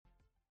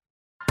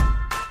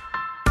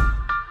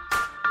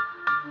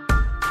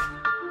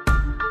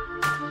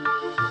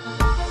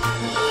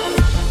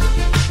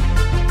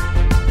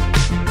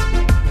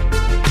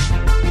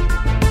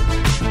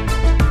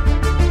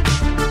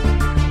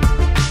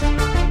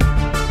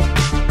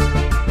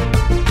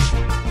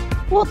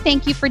Well,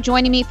 thank you for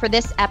joining me for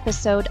this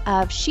episode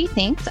of She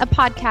Thinks, a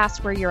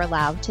podcast where you're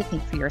allowed to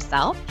think for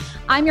yourself.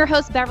 I'm your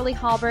host, Beverly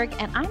Hallberg,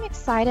 and I'm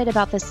excited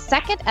about the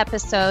second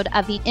episode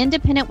of the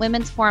Independent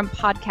Women's Forum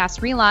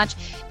podcast relaunch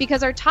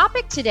because our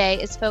topic today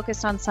is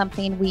focused on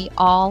something we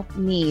all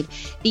need,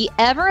 the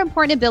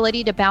ever-important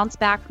ability to bounce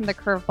back from the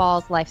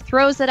curveballs life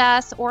throws at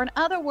us, or in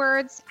other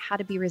words, how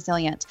to be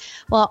resilient.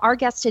 Well, our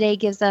guest today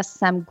gives us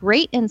some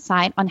great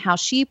insight on how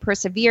she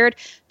persevered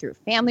through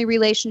family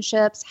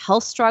relationships,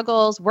 health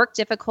struggles, work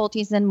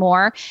difficulties, and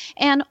more,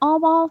 and all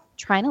while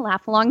trying to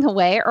laugh along the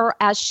way, or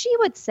as she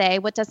would say,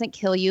 what doesn't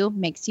kill you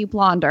makes you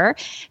blonder.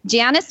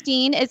 Janice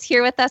Dean is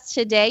here with us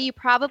today. You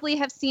probably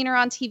have seen her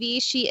on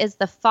TV. She is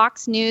the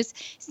Fox News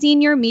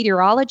senior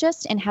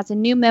meteorologist and has a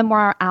new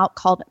memoir out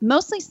called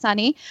Mostly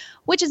Sunny,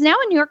 which is now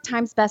a New York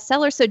Times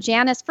bestseller. So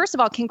Janice, first of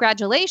all,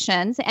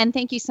 congratulations, and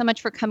thank you so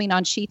much for coming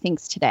on She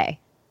Thinks today.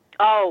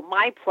 Oh,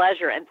 my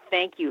pleasure, and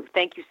thank you.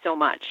 Thank you so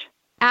much.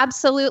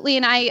 Absolutely,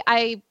 and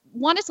I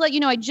wanted to let you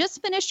know I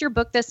just finished your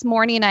book this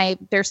morning.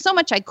 There's so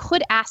much I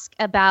could ask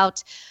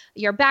about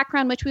your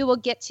background, which we will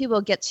get to.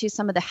 We'll get to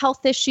some of the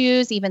health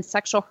issues, even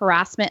sexual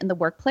harassment in the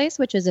workplace,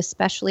 which is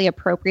especially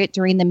appropriate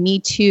during the Me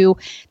Too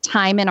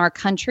time in our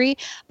country.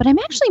 But I'm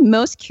actually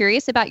most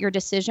curious about your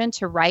decision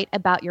to write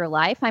about your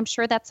life. I'm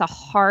sure that's a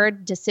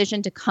hard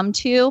decision to come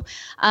to.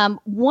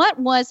 What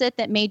was it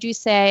that made you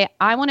say,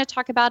 I want to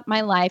talk about my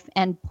life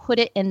and put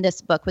it in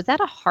this book? Was that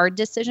a hard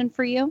decision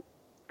for you?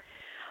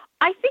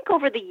 I think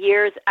over the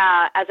years,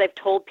 as I've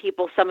told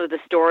people some of the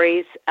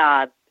stories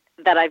that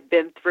I've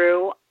been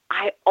through,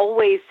 I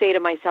always say to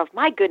myself,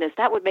 my goodness,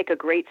 that would make a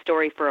great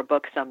story for a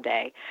book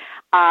someday.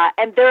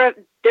 And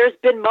there's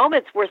been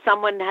moments where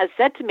someone has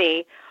said to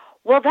me,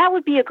 well, that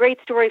would be a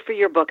great story for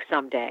your book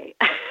someday.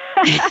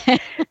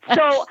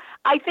 So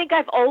I think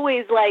I've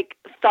always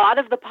thought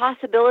of the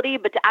possibility,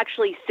 but to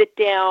actually sit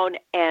down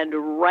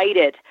and write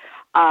it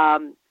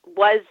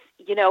was,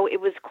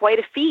 it was quite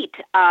a feat,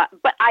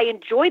 but I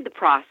enjoyed the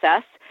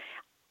process.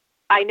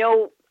 I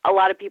know a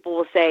lot of people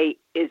will say,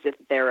 is it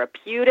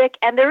therapeutic?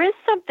 And there is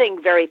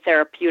something very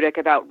therapeutic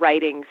about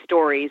writing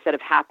stories that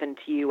have happened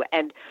to you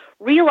and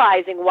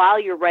realizing while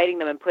you're writing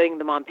them and putting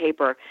them on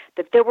paper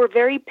that there were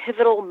very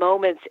pivotal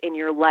moments in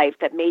your life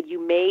that made you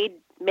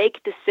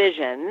make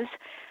decisions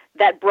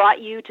that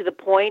brought you to the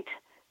point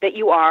that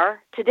you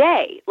are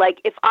today. Like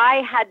if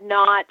I had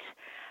not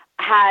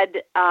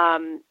had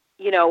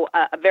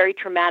a very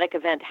traumatic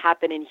event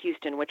happen in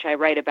Houston, which I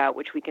write about,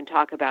 which we can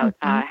talk about,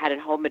 had a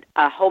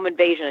home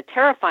invasion, a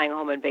terrifying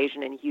home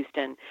invasion in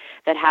Houston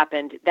that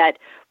happened that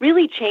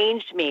really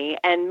changed me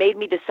and made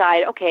me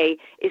decide, okay,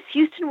 is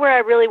Houston where I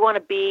really want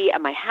to be?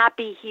 Am I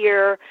happy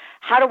here?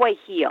 How do I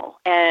heal?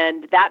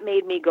 And that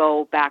made me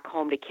go back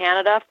home to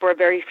Canada for a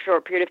very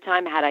short period of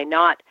time. Had I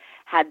not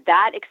had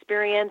that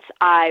experience,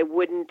 I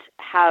wouldn't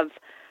have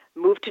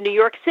moved to New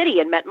York City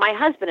and met my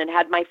husband and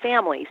had my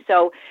family.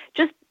 So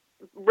just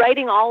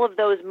writing all of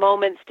those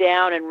moments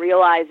down and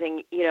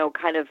realizing,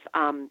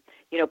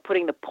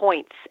 putting the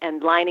points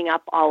and lining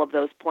up all of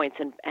those points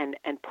and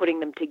putting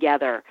them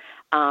together,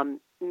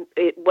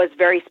 it was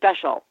very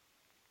special.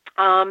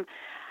 The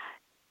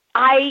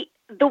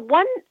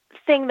one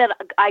thing that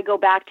I go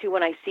back to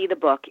when I see the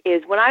book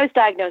is when I was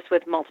diagnosed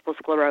with multiple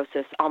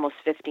sclerosis almost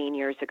 15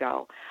 years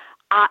ago,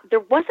 there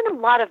wasn't a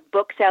lot of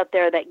books out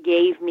there that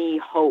gave me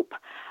hope.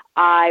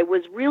 I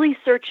was really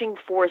searching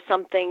for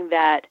something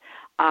that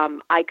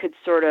I could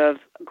sort of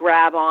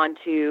grab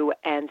onto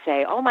and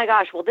say, oh my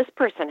gosh, well, this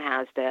person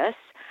has this.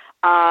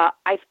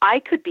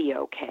 I could be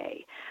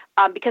okay.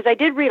 Because I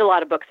did read a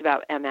lot of books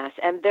about MS,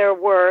 and there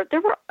were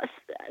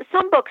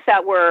some books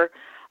that were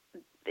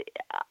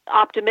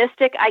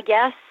optimistic, I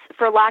guess,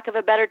 for lack of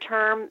a better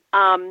term,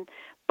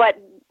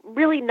 but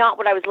really not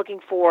what I was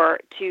looking for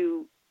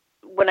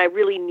when I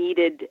really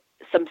needed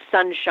some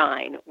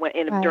sunshine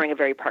during a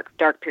very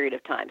dark period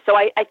of time. So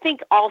I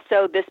think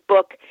also this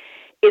book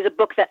is a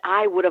book that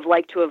I would have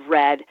liked to have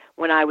read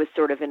when I was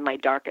sort of in my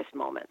darkest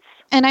moments.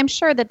 And I'm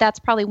sure that that's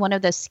probably one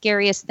of the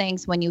scariest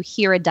things when you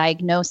hear a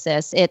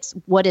diagnosis. It's,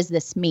 what does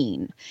this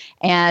mean?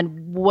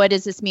 And what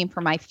does this mean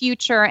for my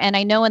future? And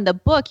I know in the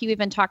book, you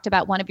even talked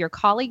about one of your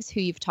colleagues who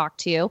you've talked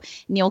to,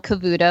 Neil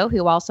Cavuto,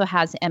 who also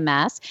has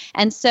MS.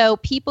 And so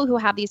people who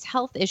have these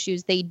health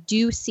issues, they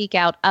do seek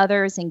out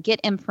others and get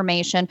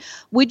information.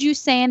 Would you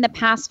say in the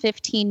past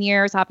 15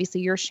 years,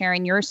 obviously you're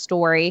sharing your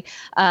story,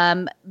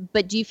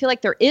 but do you feel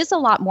like there is a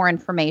lot more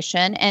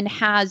information, and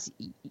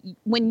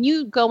when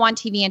you go on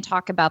TV and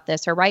talk about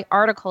this or write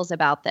articles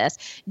about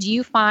this, do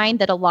you find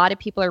that a lot of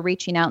people are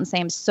reaching out and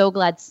saying, I'm so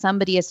glad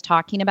somebody is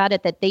talking about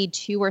it, that they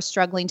too are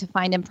struggling to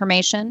find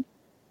information?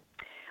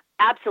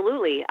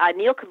 Absolutely.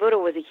 Neil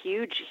Cavuto was a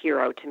huge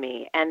hero to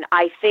me, and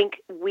I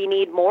think we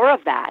need more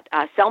of that.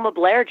 Selma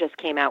Blair just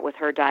came out with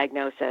her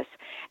diagnosis,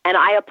 and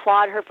I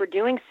applaud her for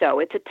doing so.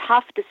 It's a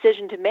tough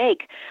decision to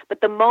make,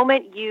 but the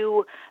moment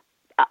you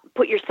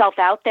put yourself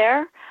out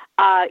there,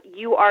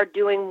 you are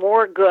doing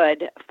more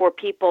good for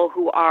people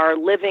who are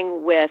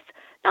living with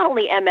not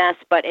only MS,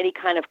 but any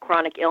kind of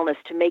chronic illness,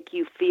 to make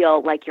you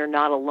feel like you're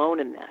not alone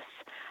in this.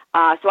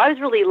 So I was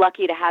really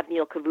lucky to have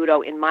Neil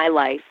Cavuto in my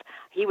life.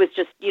 He was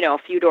just, a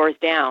few doors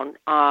down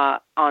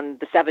on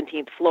the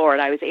 17th floor,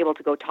 and I was able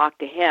to go talk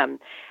to him.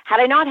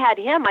 Had I not had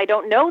him, I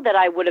don't know that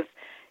I would have,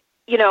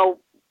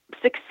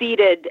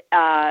 succeeded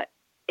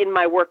in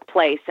my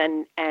workplace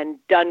and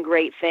done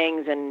great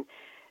things and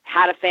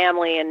had a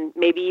family and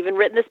maybe even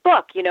written this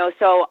book,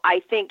 So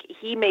I think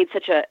he made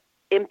such an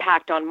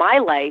impact on my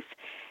life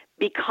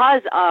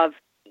because of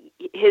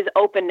his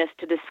openness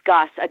to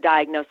discuss a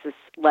diagnosis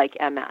like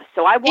MS.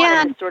 So I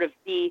wanted to sort of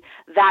be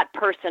that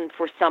person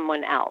for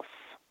someone else.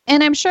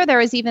 And I'm sure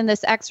there is even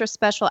this extra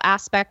special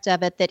aspect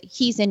of it that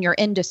he's in your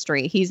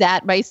industry. He's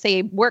at, by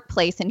say,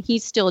 workplace, and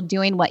he's still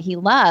doing what he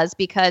loves,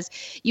 because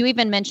you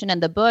even mentioned in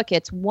the book,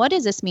 it's what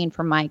does this mean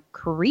for my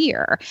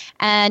career?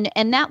 And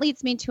that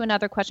leads me to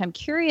another question I'm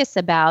curious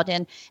about.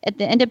 And at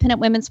the Independent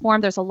Women's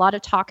Forum, there's a lot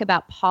of talk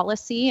about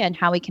policy and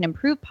how we can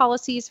improve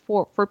policies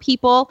for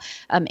people,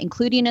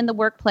 including in the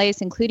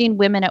workplace, including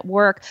women at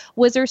work.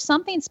 Was there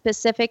something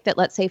specific that,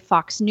 let's say,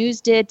 Fox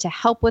News did to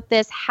help with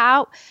this?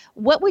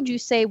 What would you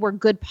say were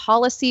good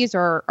policies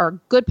or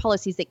good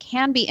policies that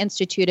can be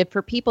instituted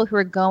for people who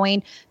are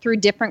going through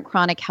different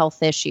chronic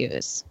health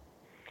issues?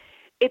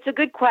 It's a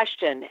good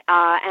question,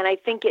 and I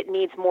think it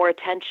needs more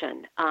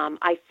attention.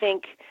 I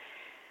think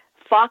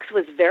Fox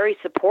was very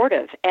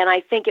supportive, and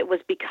I think it was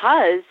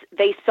because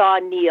they saw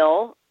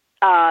Neil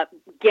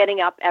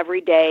getting up every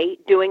day,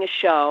 doing a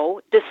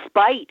show,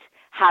 despite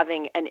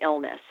having an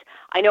illness.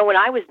 I know when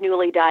I was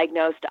newly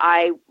diagnosed,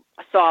 I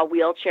saw a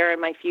wheelchair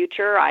in my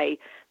future. I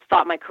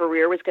thought my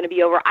career was going to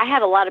be over. I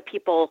had a lot of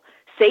people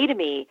say to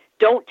me,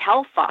 don't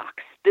tell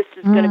Fox. This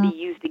is going to be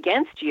used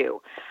against you.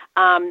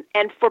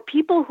 And for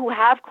people who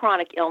have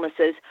chronic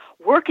illnesses,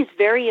 work is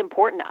very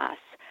important to us.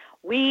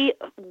 We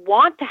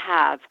want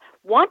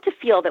to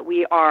feel that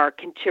we are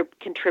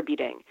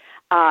contributing.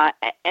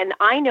 And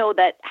I know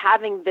that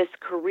having this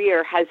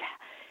career has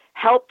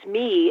helped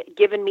me,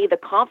 given me the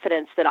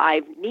confidence that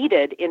I've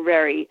needed in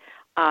very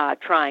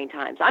trying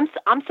times.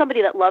 I'm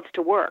somebody that loves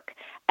to work.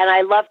 And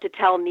I love to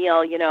tell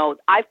Neil,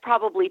 I've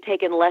probably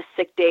taken less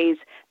sick days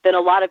than a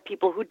lot of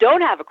people who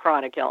don't have a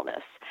chronic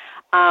illness.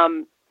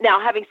 Now,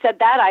 having said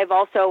that, I've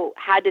also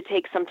had to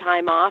take some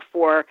time off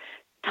for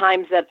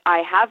times that I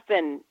have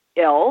been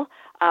ill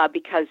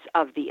because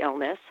of the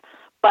illness.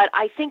 But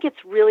I think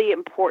it's really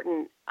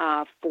important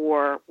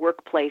for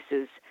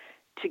workplaces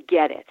to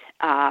get it,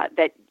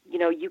 that,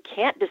 you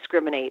can't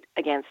discriminate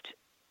against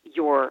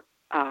your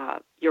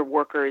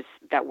workers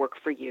that work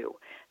for you.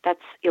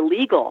 That's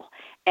illegal.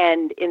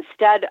 And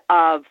instead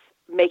of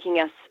making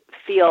us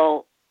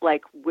feel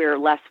like we're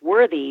less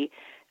worthy,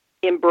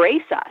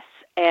 embrace us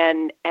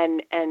and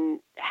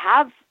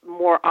have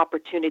more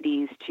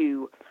opportunities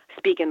to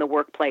speak in the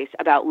workplace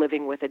about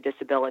living with a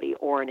disability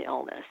or an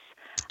illness.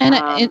 And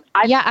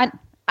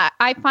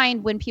I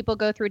find when people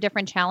go through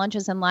different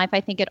challenges in life,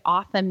 I think it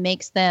often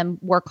makes them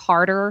work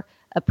harder,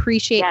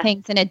 appreciate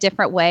things in a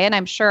different way. And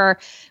I'm sure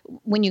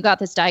when you got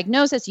this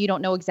diagnosis, you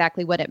don't know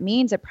exactly what it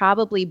means. It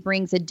probably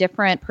brings a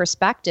different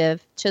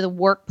perspective to the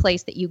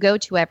workplace that you go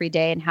to every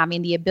day, and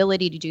having the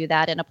ability to do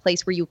that in a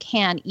place where you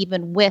can,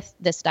 even with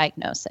this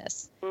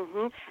diagnosis.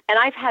 Mm-hmm. And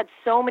I've had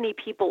so many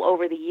people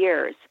over the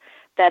years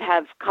that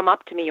have come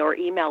up to me or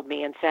emailed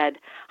me and said,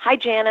 "Hi,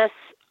 Janice,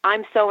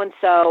 I'm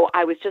so-and-so.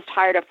 I was just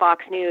hired at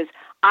Fox News.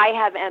 I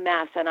have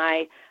MS, and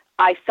I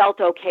felt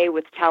okay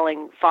with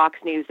telling Fox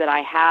News that I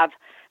have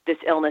this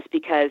illness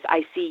because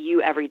I see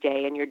you every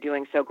day and you're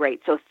doing so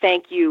great. So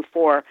thank you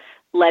for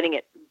letting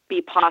it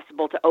be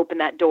possible to open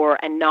that door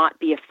and not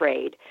be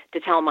afraid to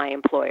tell my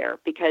employer,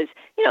 because,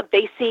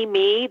 they see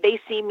me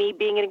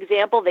being an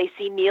example. They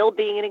see Neil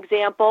being an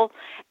example.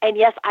 And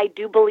yes, I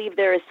do believe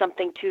there is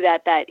something to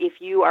that if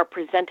you are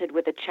presented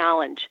with a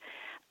challenge,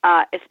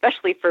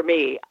 especially for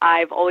me,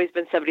 I've always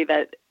been somebody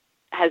that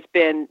has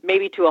been,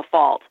 maybe to a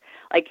fault,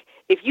 like,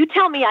 if you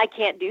tell me I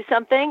can't do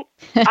something,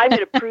 I'm going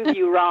to prove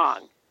you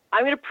wrong.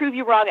 I'm going to prove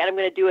you wrong, and I'm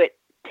going to do it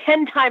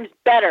 10 times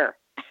better.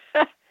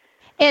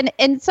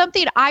 And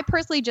something I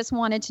personally just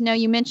wanted to know,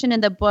 you mentioned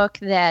in the book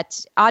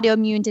that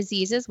autoimmune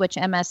diseases, which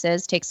MS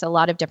is, takes a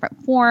lot of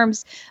different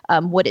forms.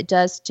 What it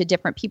does to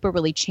different people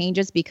really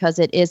changes because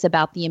it is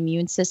about the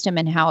immune system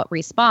and how it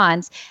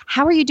responds.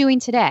 How are you doing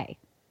today?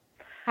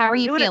 How are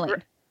you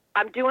feeling?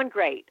 I'm doing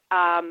great.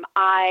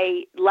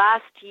 I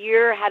last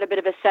year had a bit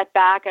of a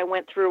setback. I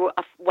went through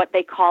what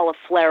they call a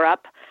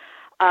flare-up.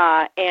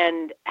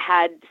 And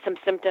had some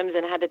symptoms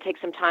and had to take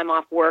some time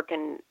off work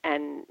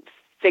and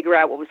figure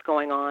out what was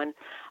going on.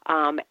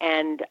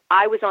 And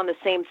I was on the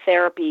same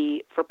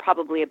therapy for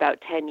probably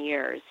about 10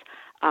 years.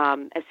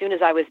 As soon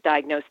as I was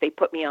diagnosed, they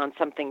put me on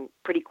something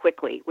pretty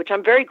quickly, which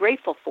I'm very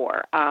grateful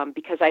for,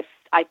 because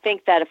I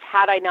think that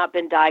had I not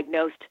been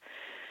diagnosed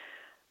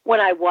when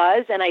I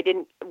was, and I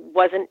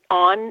wasn't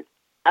on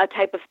a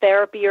type of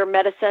therapy or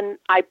medicine,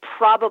 I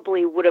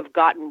probably would have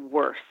gotten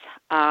worse.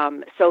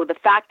 So the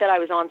fact that I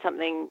was on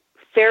something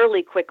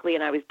fairly quickly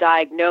and I was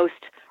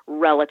diagnosed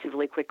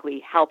relatively quickly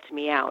helped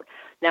me out.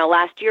 Now,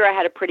 last year I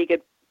had a pretty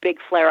good big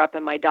flare-up,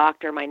 and my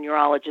doctor, my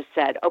neurologist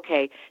said,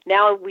 okay,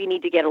 now we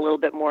need to get a little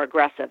bit more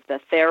aggressive. The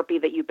therapy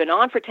that you've been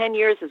on for 10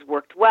 years has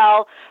worked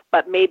well,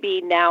 but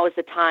maybe now is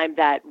the time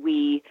that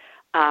we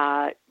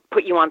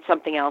put you on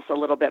something else a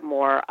little bit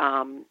more,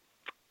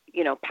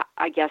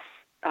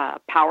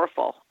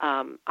 powerful.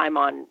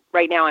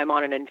 Right now I'm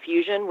on an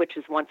infusion, which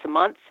is once a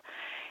month.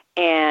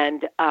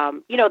 And,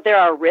 there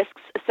are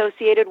risks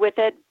associated with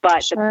it,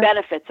 but Sure. the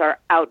benefits are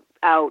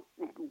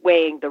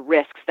outweighing the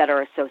risks that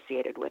are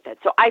associated with it.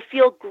 So I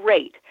feel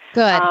great.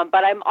 Good.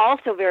 But I'm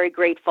also very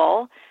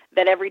grateful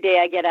that every day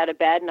I get out of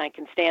bed and I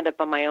can stand up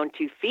on my own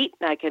 2 feet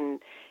and I can,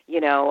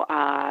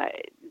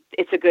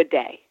 it's a good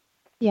day.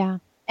 Yeah.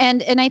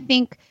 And I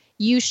think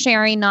you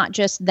sharing not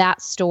just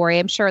that story,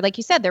 I'm sure, like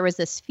you said, there was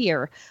this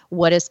fear.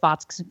 What is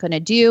Fox going to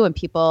do? And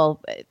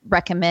people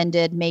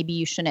recommended maybe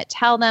you shouldn't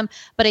tell them.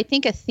 But I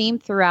think a theme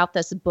throughout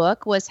this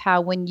book was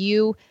how when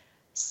you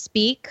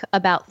speak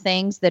about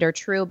things that are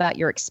true about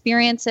your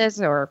experiences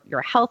or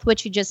your health,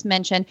 which you just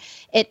mentioned,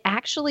 it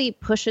actually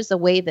pushes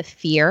away the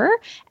fear.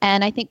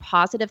 And I think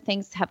positive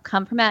things have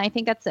come from that. I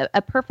think that's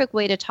a perfect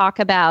way to talk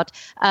about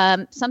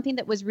something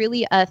that was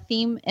really a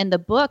theme in the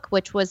book,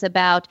 which was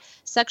about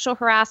sexual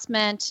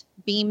harassment,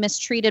 being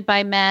mistreated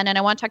by men. And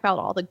I want to talk about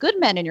all the good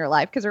men in your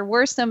life because there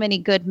were so many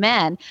good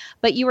men,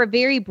 but you were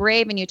very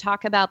brave and you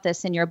talk about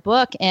this in your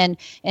book. And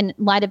in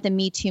light of the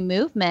Me Too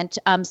movement,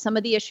 some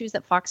of the issues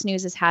that Fox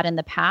News has had in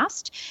the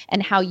past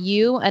and how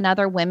you and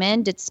other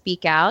women did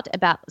speak out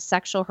about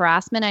sexual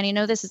harassment. And I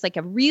know this is like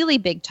a really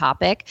big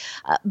topic,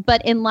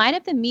 but in light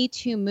of the Me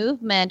Too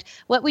movement,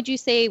 what would you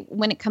say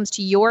when it comes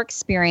to your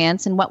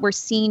experience and what we're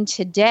seeing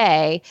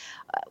today?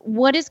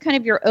 What is kind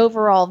of your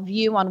overall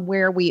view on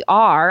where we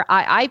are?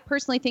 I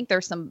personally think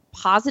there's some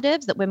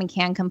positives that women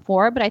can come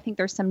forward, but I think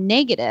there's some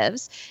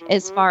negatives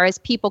as far as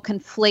people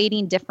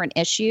conflating different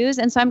issues.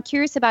 And so I'm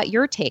curious about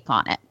your take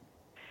on it.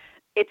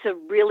 It's a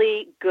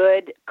really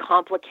good,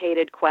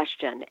 complicated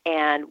question.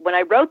 And when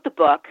I wrote the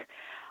book,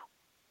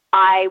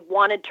 I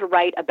wanted to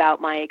write about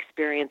my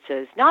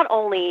experiences, not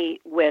only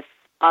with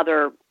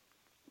other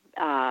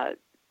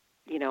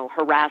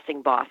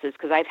harassing bosses,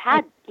 because I've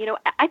had,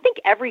 I think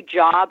every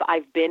job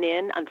I've been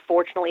in,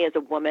 unfortunately, as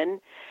a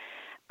woman,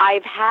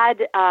 I've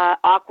had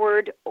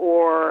awkward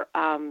or,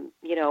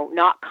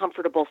 not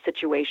comfortable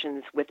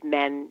situations with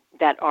men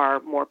that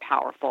are more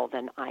powerful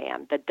than I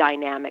am, the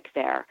dynamic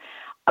there.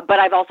 But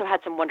I've also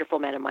had some wonderful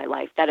men in my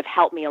life that have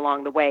helped me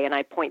along the way, and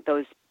I point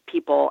those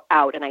people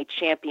out and I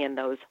champion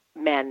those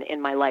men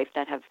in my life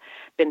that have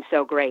been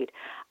so great.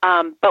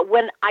 But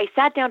when I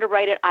sat down to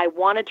write it, I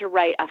wanted to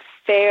write a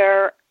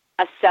fair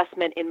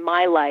assessment in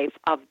my life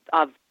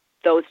of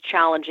those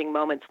challenging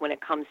moments when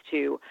it comes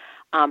to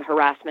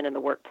harassment in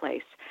the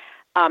workplace.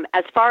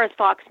 As far as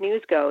Fox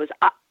News goes,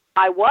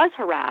 I was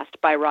harassed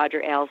by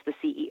Roger Ailes, the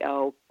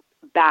CEO,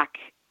 back,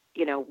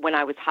 when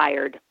I was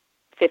hired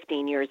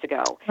 15 years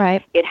ago.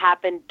 Right. It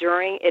happened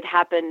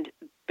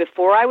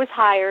before I was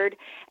hired,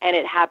 and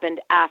it happened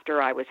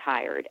after I was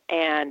hired.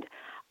 And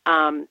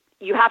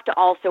you have to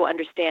also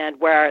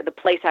understand where the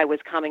place I was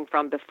coming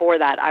from before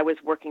that. I was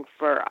working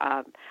for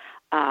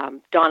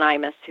Don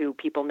Imus, who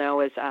people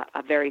know as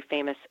a very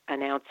famous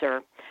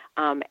announcer,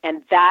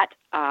 and that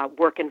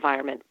work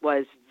environment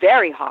was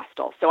very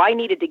hostile. So I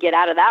needed to get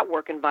out of that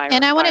work environment.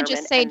 And I want to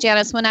just say,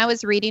 Janice, when I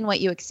was reading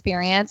what you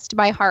experienced,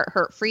 my heart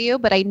hurt for you,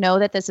 but I know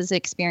that this is an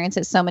experience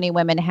that so many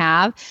women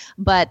have.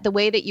 But the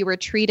way that you were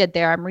treated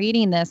there, I'm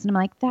reading this and I'm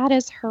like, that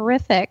is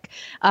horrific.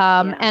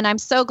 And I'm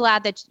so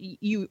glad that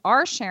you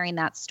are sharing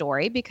that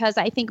story, because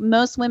I think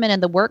most women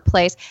in the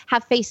workplace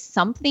have faced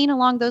something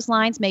along those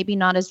lines, maybe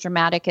not as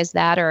dramatic as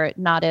that or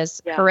not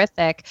as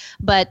horrific,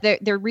 but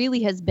there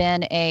really has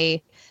been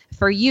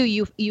for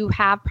you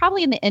have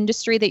probably in the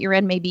industry that you're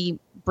in, maybe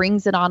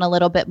brings it on a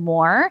little bit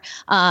more.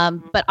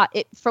 But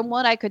from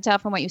what I could tell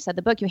from what you said,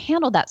 the book, you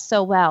handled that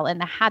so well,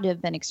 and that had to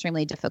have been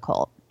extremely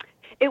difficult.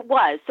 It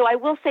was. So I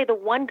will say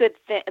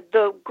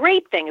the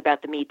great thing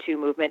about the Me Too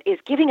movement is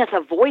giving us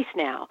a voice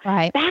now.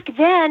 Right. Back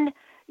then,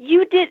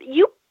 you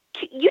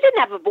didn't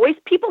have a voice.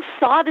 People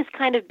saw this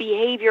kind of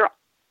behavior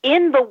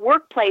in the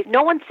workplace.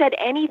 No one said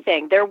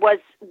anything.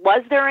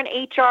 Was there an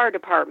HR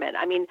department?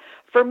 I mean,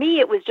 for me,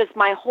 it was just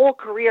my whole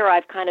career.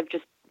 I've kind of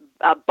just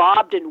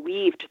bobbed and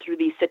weaved through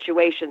these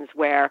situations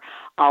where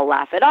I'll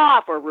laugh it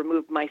off or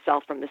remove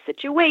myself from the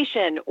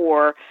situation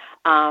or,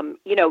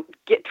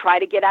 try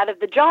to get out of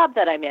the job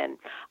that I'm in.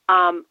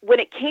 When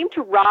it came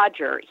to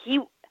Roger,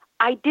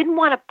 I didn't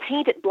want to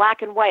paint it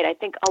black and white. I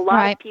think a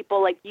lot of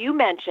people, like you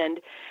mentioned,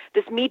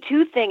 this Me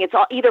Too thing, it's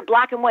all either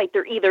black and white.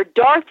 They're either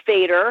Darth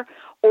Vader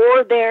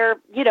or they're,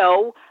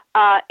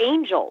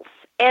 angels.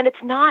 And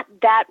it's not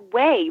that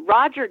way.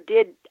 Roger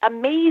did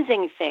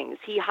amazing things.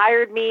 He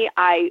hired me.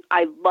 I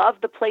love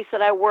the place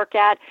that I work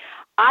at.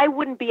 I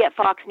wouldn't be at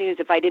Fox News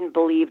if I didn't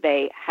believe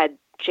they had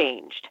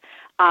changed.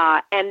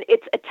 And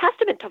it's a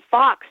testament to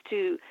Fox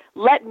to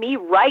let me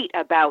write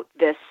about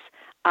this,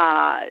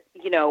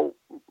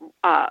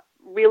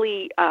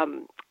 really,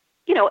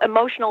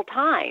 emotional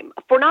time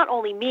for not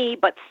only me,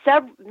 but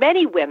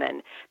many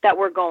women that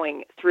were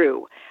going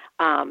through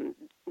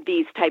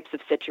these types of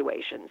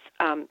situations.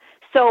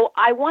 So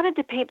I wanted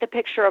to paint the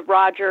picture of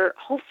Roger,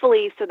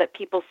 hopefully so that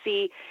people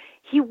see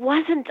he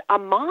wasn't a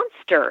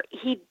monster.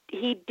 He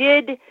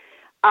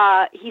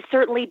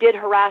certainly did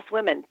harass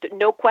women,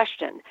 no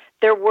question.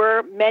 There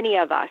were many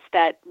of us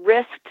that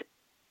risked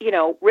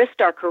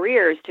our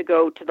careers to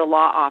go to the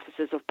law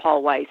offices of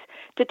Paul Weiss,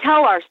 to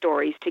tell our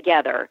stories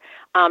together,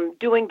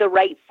 doing the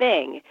right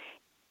thing,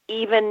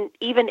 even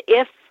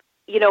if,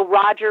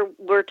 Roger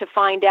were to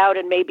find out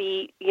and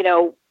maybe,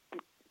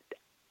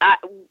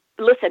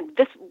 listen,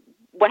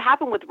 what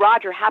happened with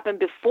Roger happened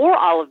before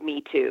all of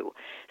Me Too.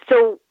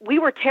 So we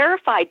were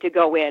terrified to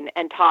go in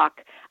and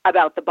talk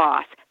about the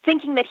boss,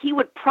 thinking that he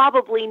would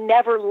probably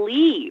never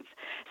leave.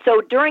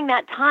 So during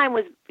that time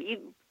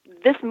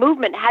this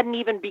movement hadn't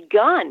even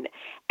begun.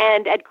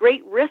 And at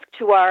great risk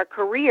to our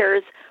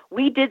careers,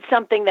 we did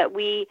something that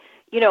we,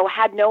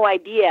 had no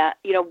idea,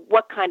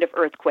 what kind of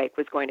earthquake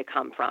was going to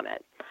come from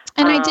it.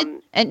 And I did,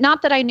 and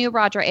not that I knew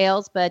Roger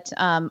Ailes, but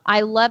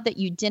I love that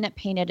you didn't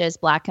paint it as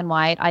black and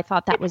white. I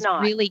thought that was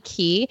really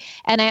key.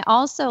 And I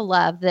also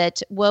love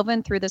that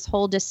woven through this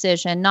whole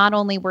decision, not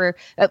only were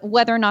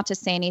whether or not to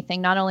say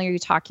anything, not only are you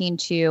talking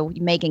to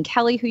Megyn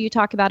Kelly, who you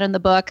talk about in the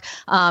book,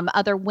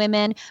 other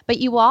women, but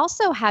you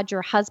also had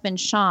your husband,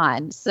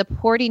 Sean,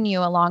 supporting you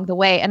along the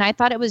way. And I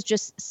thought it was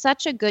just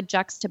such a good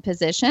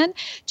juxtaposition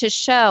to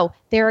show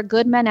there are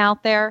good men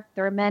out there.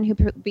 There are men who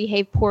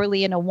behave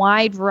poorly in a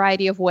wide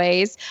variety of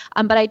ways.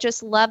 But I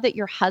just love that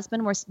your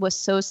husband was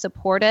so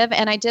supportive.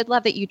 And I did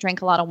love that you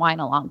drank a lot of wine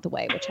along the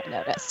way, which I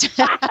noticed.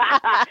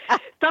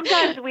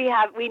 Sometimes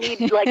we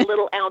need like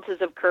little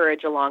ounces of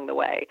courage along the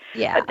way.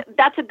 Yeah.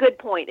 That's a good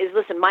point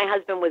listen, my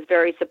husband was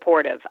very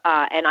supportive,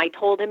 and I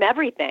told him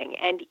everything.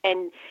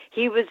 And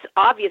he was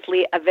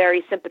obviously a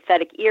very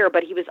sympathetic ear,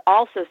 but he was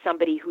also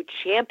somebody who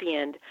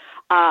championed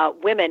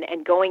women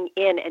and going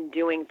in and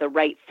doing the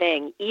right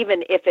thing,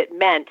 even if it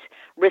meant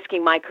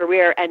risking my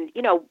career and,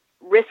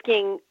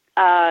 risking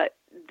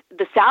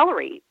the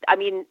salary. I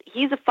mean,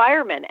 he's a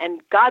fireman,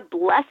 and God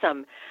bless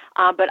him.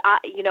 But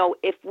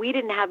if we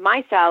didn't have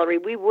my salary,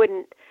 we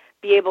wouldn't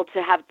be able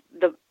to have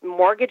the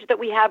mortgage that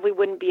we have. We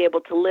wouldn't be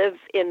able to live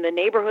in the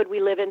neighborhood we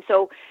live in.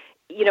 So,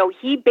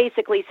 he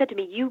basically said to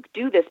me, "You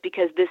do this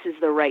because this is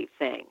the right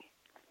thing."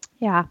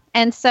 Yeah.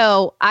 And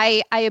so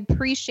I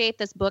appreciate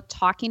this book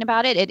talking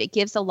about it. It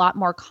gives a lot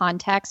more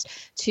context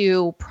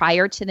to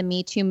prior to the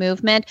Me Too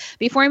movement.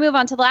 Before we move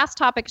on to the last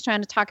topic I'm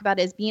trying to talk about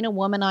is being a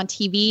woman on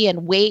TV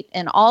and weight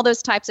and all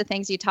those types of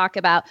things you talk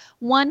about.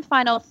 One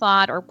final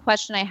thought or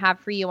question I have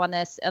for you on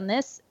this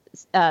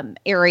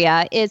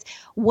area is,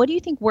 what do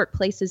you think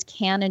workplaces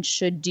can and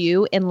should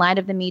do in light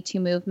of the Me Too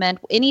movement?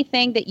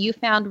 Anything that you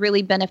found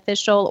really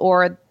beneficial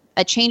or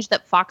a change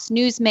that Fox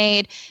News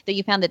made that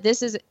you found that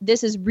this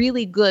is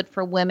really good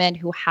for women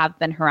who have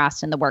been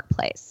harassed in the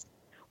workplace?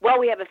 Well,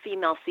 we have a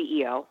female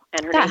CEO,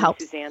 and her name is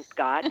Suzanne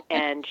Scott,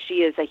 and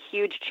she is a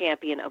huge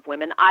champion of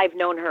women. I've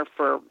known her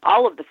for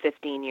all of the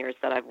 15 years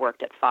that I've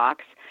worked at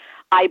Fox.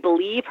 I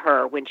believe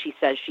her when she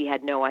says she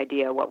had no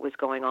idea what was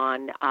going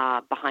on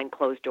behind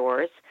closed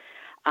doors.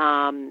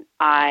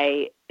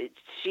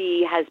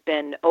 She has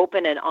been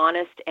open and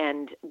honest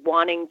and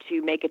wanting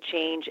to make a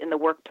change in the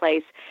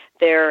workplace.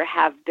 There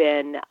have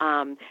been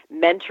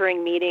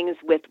mentoring meetings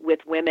with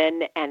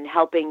women and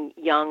helping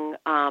young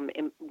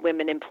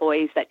women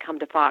employees that come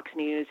to Fox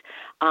News.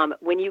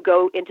 When you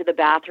go into the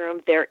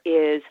bathroom, there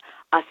is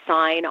a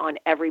sign on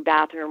every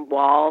bathroom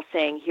wall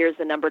saying, here's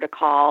the number to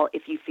call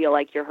if you feel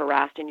like you're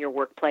harassed in your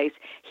workplace.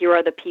 Here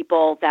are the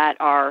people that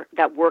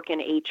work in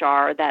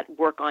HR that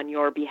work on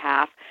your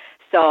behalf.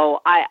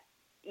 So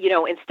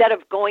instead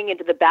of going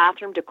into the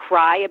bathroom to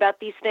cry about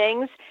these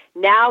things,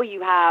 now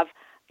you have,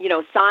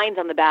 signs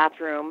on the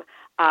bathroom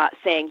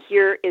saying,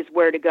 here is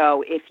where to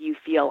go if you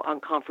feel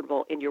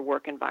uncomfortable in your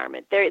work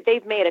environment.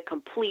 They've made a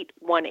complete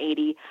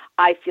 180.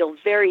 I feel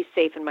very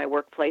safe in my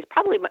workplace,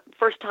 probably my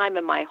first time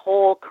in my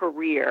whole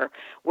career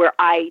where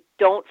I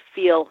don't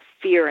feel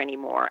fear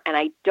anymore, and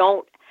I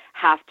don't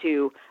have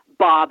to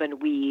bob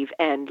and weave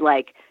and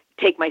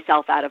take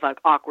myself out of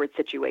awkward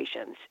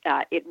situations.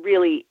 It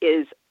really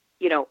is,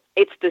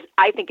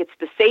 I think it's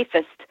the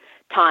safest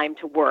time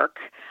to work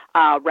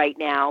right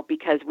now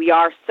because we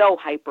are so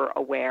hyper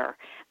aware.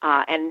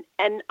 And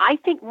I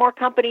think more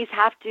companies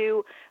have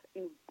to,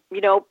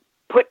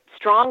 put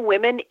strong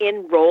women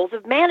in roles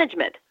of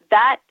management.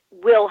 That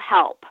will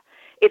help.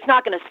 It's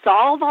not going to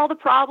solve all the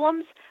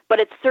problems, but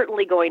it's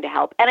certainly going to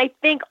help. And I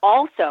think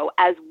also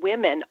as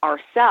women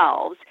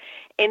ourselves,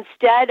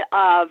 instead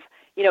of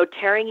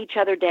tearing each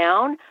other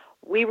down,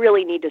 we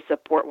really need to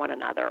support one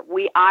another.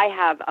 I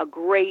have a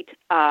great,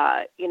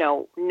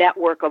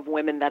 network of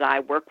women that I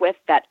work with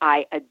that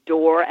I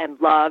adore and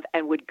love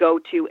and would go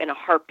to in a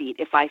heartbeat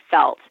if I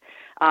felt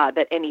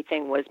that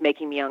anything was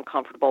making me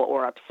uncomfortable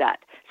or upset.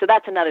 So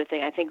that's another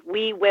thing. I think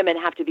we women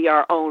have to be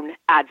our own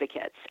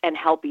advocates and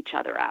help each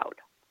other out.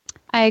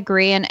 I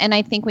agree. And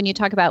I think when you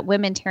talk about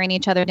women tearing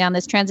each other down,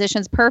 this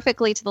transitions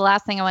perfectly to the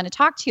last thing I want to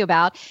talk to you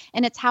about.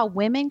 And it's how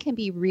women can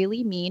be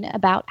really mean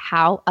about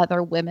how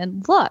other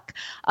women look.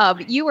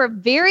 You were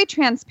very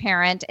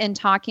transparent in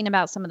talking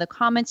about some of the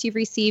comments you've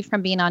received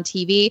from being on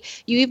TV.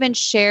 You even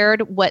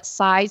shared what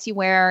size you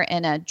wear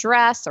in a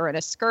dress or in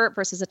a skirt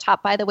versus a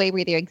top. By the way,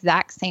 we're the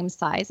exact same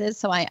sizes.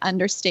 So I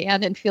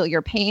understand and feel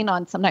your pain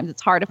on sometimes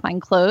it's hard to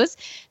find clothes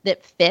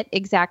that fit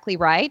exactly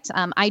right.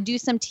 I do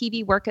some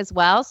TV work as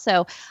well.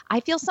 So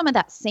I feel some of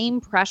that same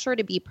pressure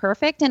to be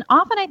perfect. And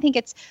often I think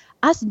it's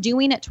us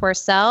doing it to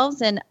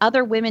ourselves and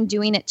other women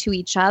doing it to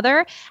each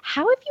other.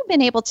 How have you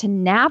been able to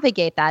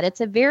navigate that?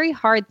 It's a very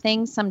hard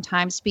thing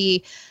sometimes to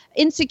be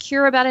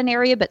insecure about an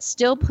area, but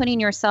still putting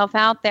yourself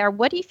out there.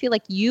 What do you feel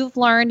like you've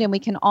learned and we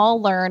can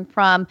all learn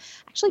from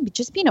actually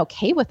just being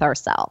okay with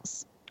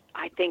ourselves?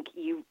 I think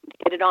you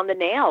hit it on the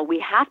nail. We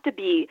have to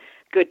be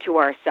good to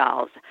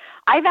ourselves.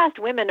 I've asked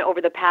women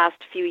over the past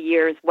few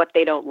years what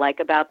they don't like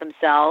about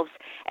themselves,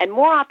 and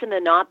more often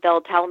than not,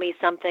 they'll tell me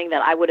something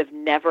that I would have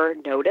never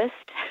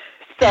noticed.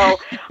 So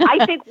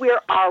I think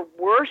we're our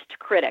worst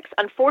critics.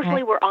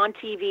 Unfortunately, we're on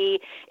TV.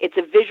 It's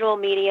a visual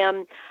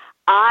medium.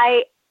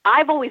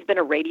 I've always been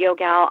a radio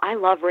gal. I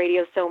love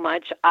radio so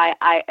much.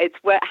 It's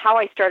how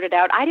I started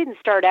out. I didn't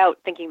start out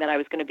thinking that I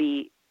was going to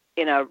be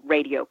in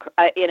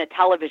a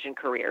television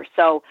career.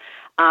 So,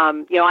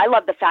 I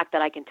love the fact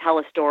that I can tell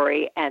a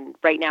story, and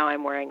right now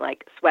I'm wearing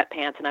like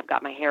sweatpants and I've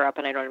got my hair up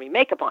and I don't have any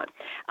makeup on.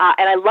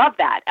 And I love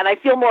that. And I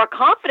feel more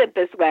confident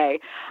this way.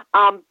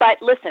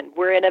 But listen,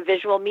 we're in a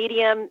visual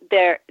medium.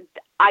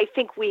 I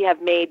think we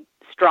have made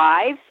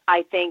strides.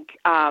 I think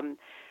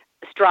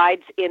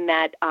strides in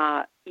that,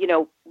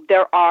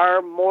 there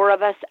are more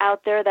of us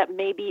out there that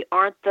maybe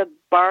aren't the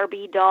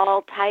Barbie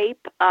doll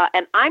type.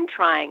 And I'm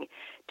trying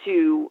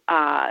to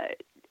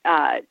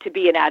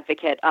be an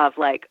advocate of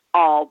like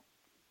all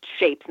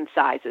shapes and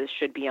sizes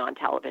should be on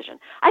television.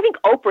 I think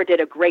Oprah did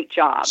a great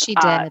job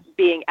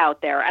being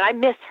out there, and I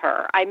miss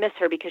her. I miss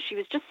her because she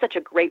was just such a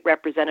great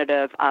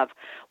representative of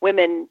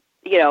women,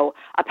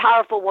 a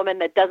powerful woman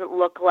that doesn't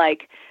look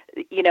like,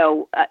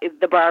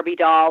 the Barbie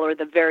doll or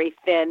the very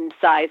thin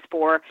size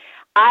 4.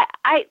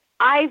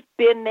 I've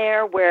been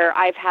there where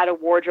I've had a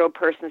wardrobe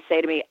person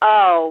say to me,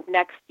 oh,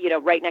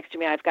 right next to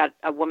me, I've got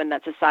a woman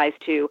that's a size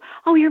 2.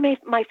 Oh, you're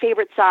my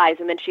favorite size.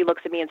 And then she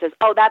looks at me and says,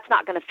 oh, that's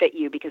not going to fit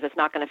you because it's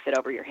not going to fit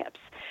over your hips.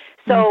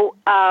 So,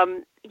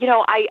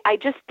 I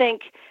just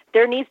think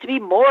there needs to be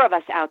more of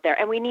us out there,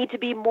 and we need to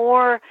be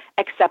more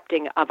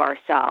accepting of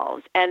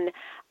ourselves. And,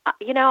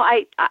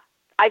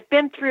 I've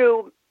been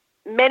through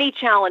many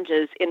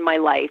challenges in my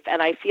life,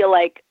 and I feel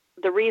like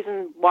the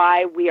reason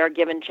why we are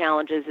given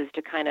challenges is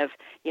to kind of,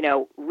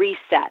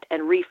 reset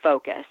and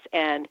refocus.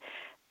 And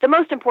the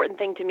most important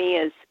thing to me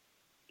is,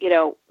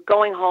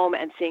 going home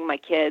and seeing my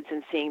kids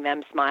and seeing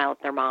them smile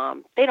at their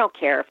mom. They don't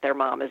care if their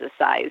mom is a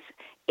size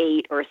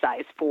 8 or a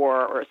size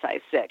 4 or a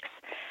size 6.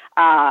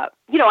 I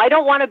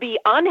don't want to be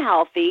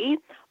unhealthy,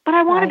 but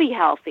I want to be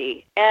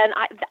healthy. And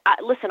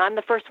listen, I'm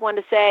the first one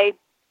to say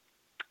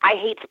I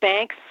hate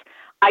Spanx.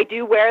 I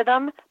do wear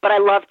them, but I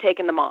love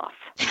taking them off.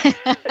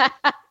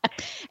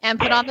 And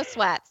put on the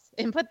sweats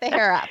and put the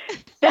hair up.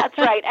 That's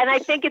right. And I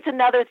think it's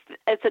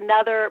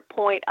another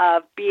point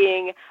of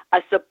being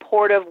a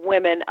supportive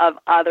woman of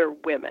other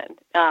women.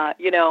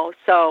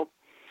 So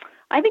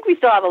I think we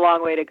still have a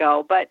long way to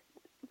go, but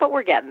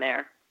we're getting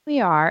there. We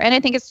are. And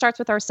I think it starts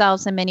with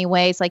ourselves in many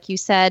ways. Like you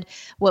said,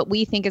 what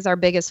we think is our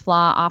biggest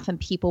flaw, often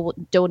people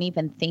don't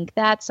even think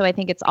that. So I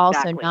think it's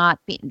also not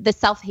the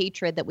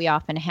self-hatred that we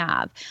often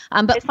have.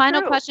 But it's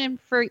final question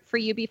for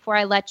you before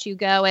I let you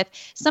go. If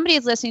somebody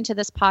is listening to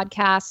this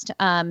podcast,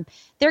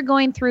 they're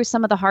going through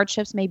some of the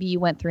hardships maybe you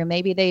went through.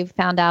 Maybe they've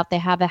found out they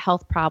have a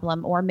health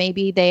problem, or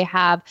maybe they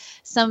have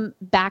some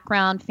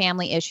background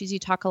family issues. You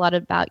talk a lot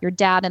about your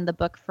dad in the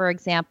book, for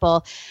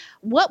example.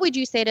 What would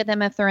you say to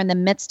them if they're in the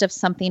midst of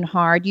something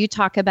hard? You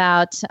talk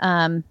about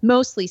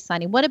mostly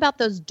sunny. What about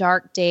those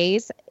dark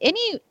days?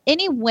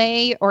 Any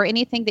way or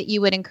anything that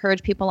you would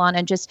encourage people on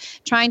and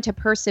just trying to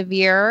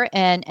persevere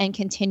and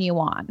continue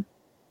on?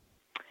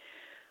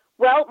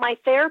 Well, my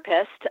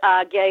therapist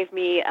gave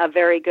me a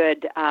very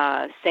good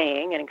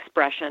saying, an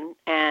expression,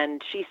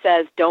 and she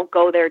says, don't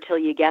go there till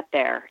you get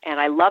there. And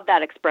I love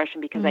that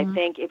expression because I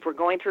think if we're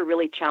going through a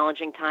really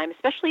challenging time,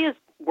 especially as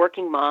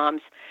working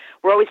moms,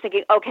 we're always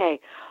thinking, okay,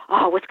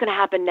 what's going to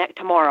happen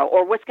tomorrow,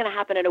 or what's going to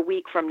happen in a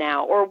week from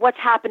now, or what's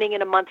happening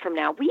in a month from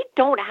now. We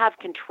don't have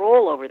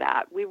control over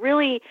that. We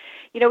really,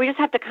 we just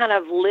have to kind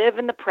of live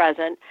in the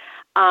present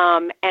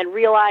and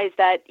realize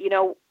that,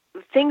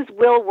 things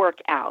will work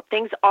out.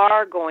 Things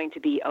are going to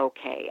be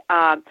okay.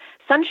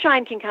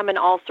 Sunshine can come in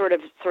all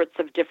sorts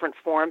of different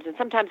forms, and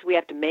sometimes we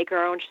have to make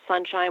our own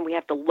sunshine. We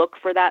have to look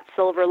for that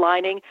silver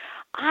lining.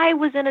 I've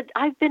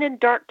been in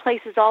dark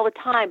places all the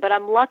time, but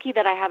I'm lucky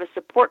that I have a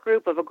support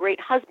group of a great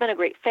husband, a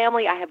great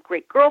family. I have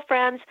great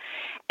girlfriends,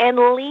 and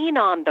lean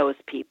on those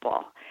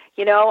people.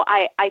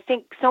 I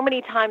think so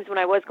many times when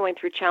I was going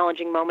through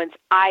challenging moments,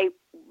 I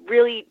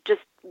really just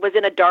was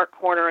in a dark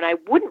corner and I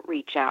wouldn't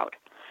reach out.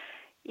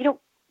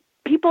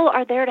 people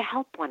are there to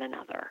help one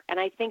another. And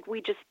I think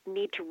we just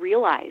need to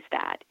realize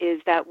that,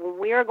 is that when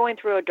we are going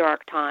through a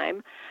dark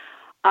time,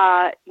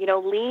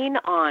 lean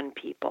on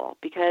people,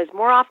 because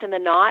more often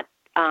than not,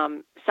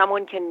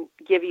 someone can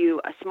give you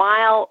a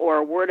smile or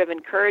a word of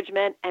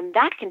encouragement, and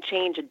that can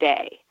change a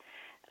day.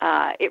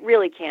 It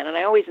really can. And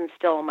I always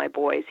instill in my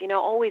boys,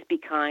 always be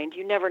kind.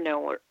 You never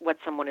know what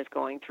someone is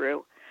going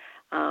through.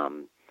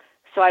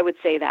 So I would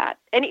say that.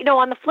 And,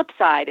 on the flip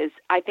side is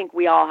I think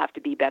we all have to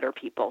be better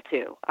people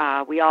too.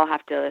 We all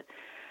have to,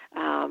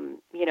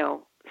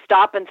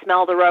 stop and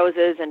smell the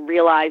roses and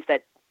realize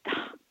that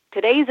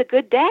today's a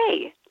good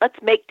day. Let's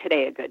make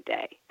today a good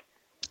day.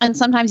 And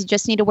sometimes you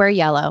just need to wear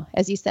yellow,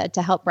 as you said,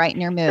 to help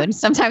brighten your mood.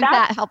 Sometimes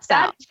that helps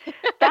out.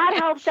 That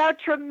helps out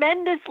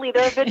tremendously.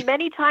 There have been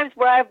many times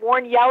where I've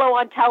worn yellow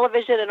on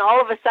television, and all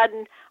of a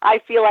sudden I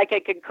feel like I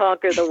could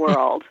conquer the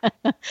world.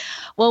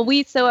 Well,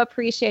 we so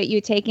appreciate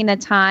you taking the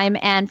time.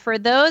 And for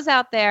those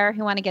out there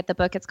who want to get the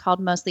book, it's called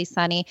Mostly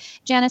Sunny.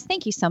 Janice,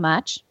 thank you so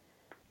much.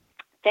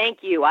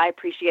 Thank you. I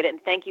appreciate it.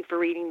 And thank you for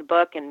reading the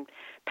book and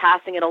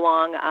passing it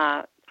along.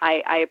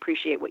 I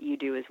appreciate what you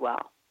do as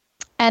well.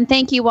 And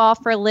thank you all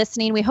for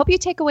listening. We hope you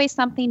take away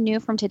something new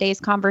from today's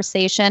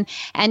conversation.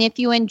 And if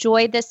you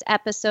enjoyed this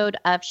episode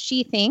of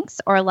She Thinks,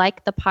 or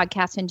like the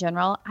podcast in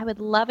general, I would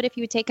love it if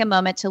you would take a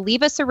moment to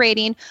leave us a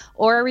rating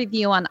or a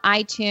review on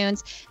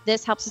iTunes.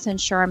 This helps us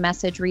ensure our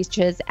message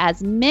reaches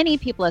as many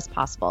people as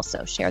possible.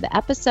 So share the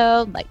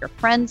episode, let your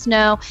friends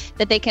know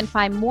that they can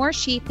find more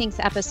She Thinks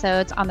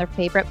episodes on their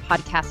favorite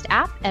podcast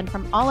app. And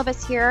from all of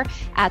us here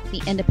at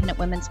the Independent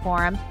Women's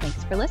Forum,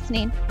 thanks for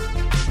listening.